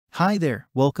Hi there,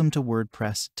 welcome to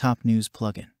WordPress Top News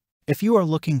plugin. If you are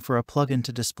looking for a plugin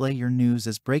to display your news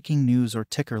as breaking news or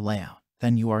ticker layout,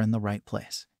 then you are in the right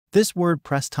place. This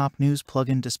WordPress Top News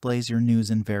plugin displays your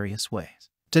news in various ways.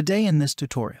 Today in this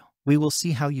tutorial, we will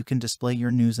see how you can display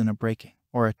your news in a breaking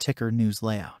or a ticker news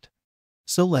layout.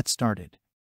 So let's start it.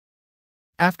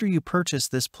 After you purchase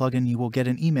this plugin, you will get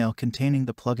an email containing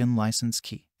the plugin license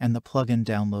key and the plugin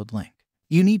download link.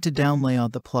 You need to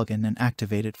download the plugin and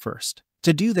activate it first.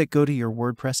 To do that, go to your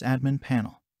WordPress admin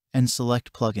panel and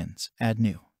select Plugins, Add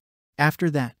New.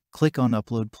 After that, click on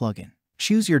Upload Plugin.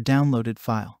 Choose your downloaded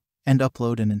file and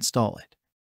upload and install it.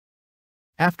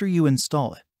 After you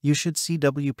install it, you should see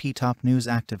WP Top News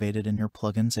activated in your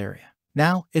plugins area.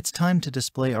 Now, it's time to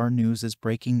display our news as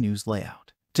breaking news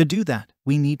layout. To do that,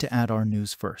 we need to add our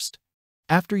news first.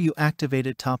 After you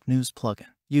activated Top News plugin,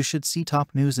 you should see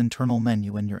Top News internal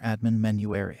menu in your admin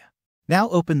menu area. Now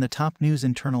open the Top News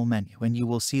internal menu and you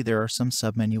will see there are some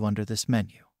submenu under this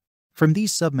menu. From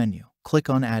these submenu, click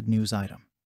on Add News Item.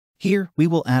 Here, we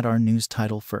will add our news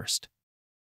title first.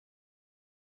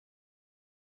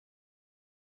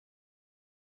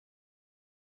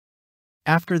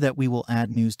 After that, we will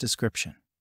add news description.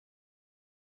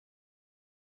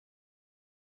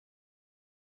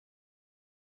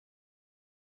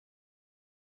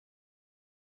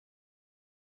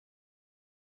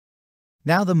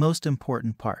 Now the most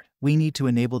important part, we need to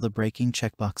enable the breaking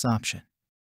checkbox option.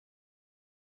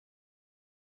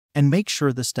 And make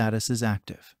sure the status is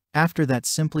active. After that,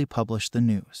 simply publish the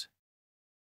news.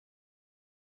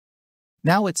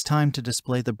 Now it's time to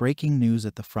display the breaking news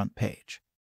at the front page.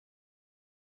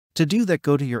 To do that,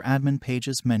 go to your admin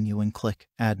pages menu and click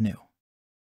Add New.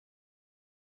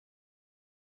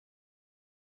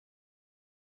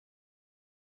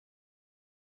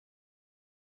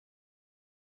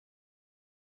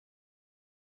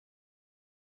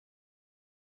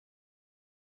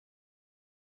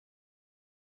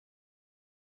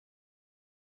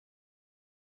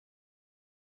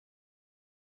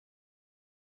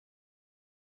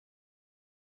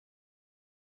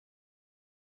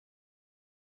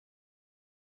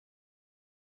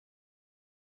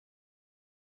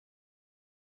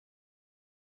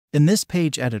 In this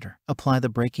page editor, apply the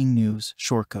breaking news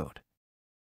shortcode.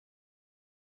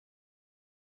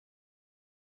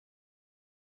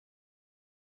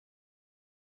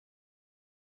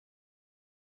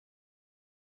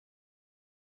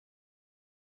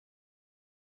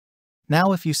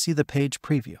 Now if you see the page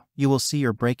preview, you will see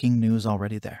your breaking news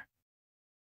already there.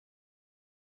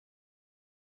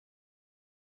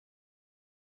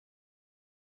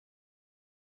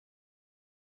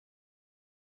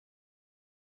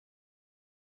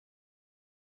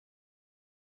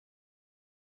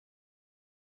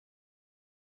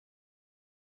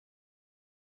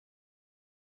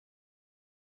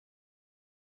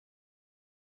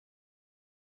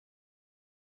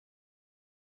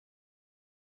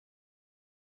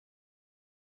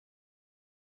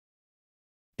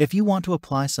 If you want to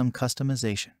apply some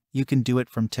customization, you can do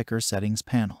it from Ticker Settings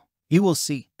panel. You will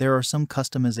see there are some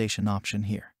customization options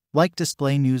here, like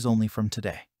display news only from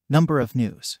today, number of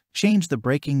news, change the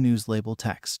breaking news label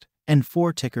text, and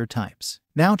 4 ticker types.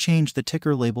 Now change the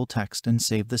ticker label text and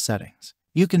save the settings.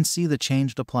 You can see the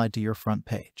change applied to your front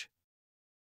page.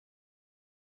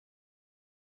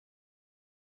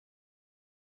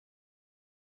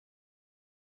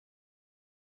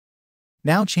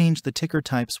 Now change the ticker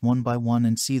types one by one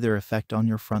and see their effect on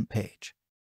your front page.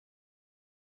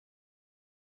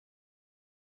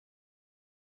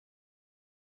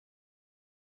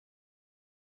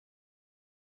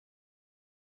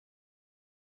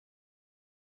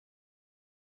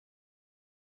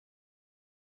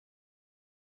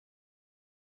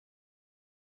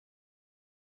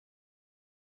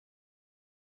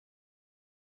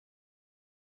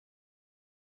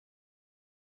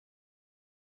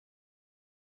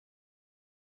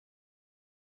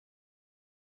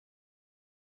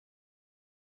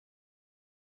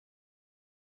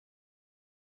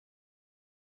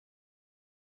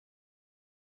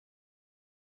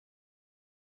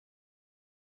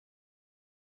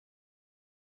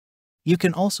 You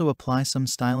can also apply some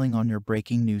styling on your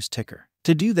breaking news ticker.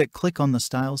 To do that, click on the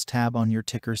Styles tab on your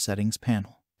Ticker Settings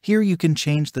panel. Here you can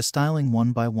change the styling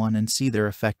one by one and see their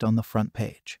effect on the front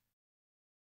page.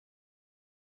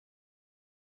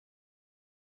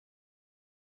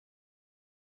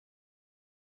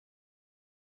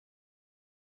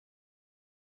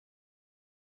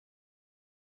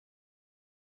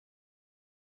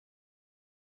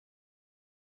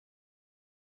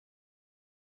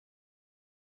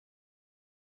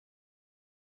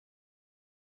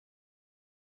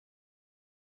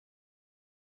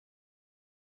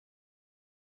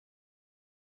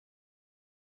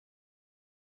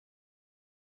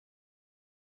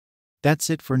 That's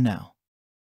it for now.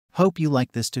 Hope you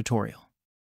like this tutorial.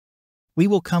 We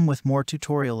will come with more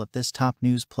tutorial of this top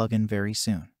news plugin very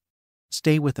soon.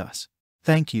 Stay with us.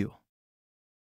 Thank you.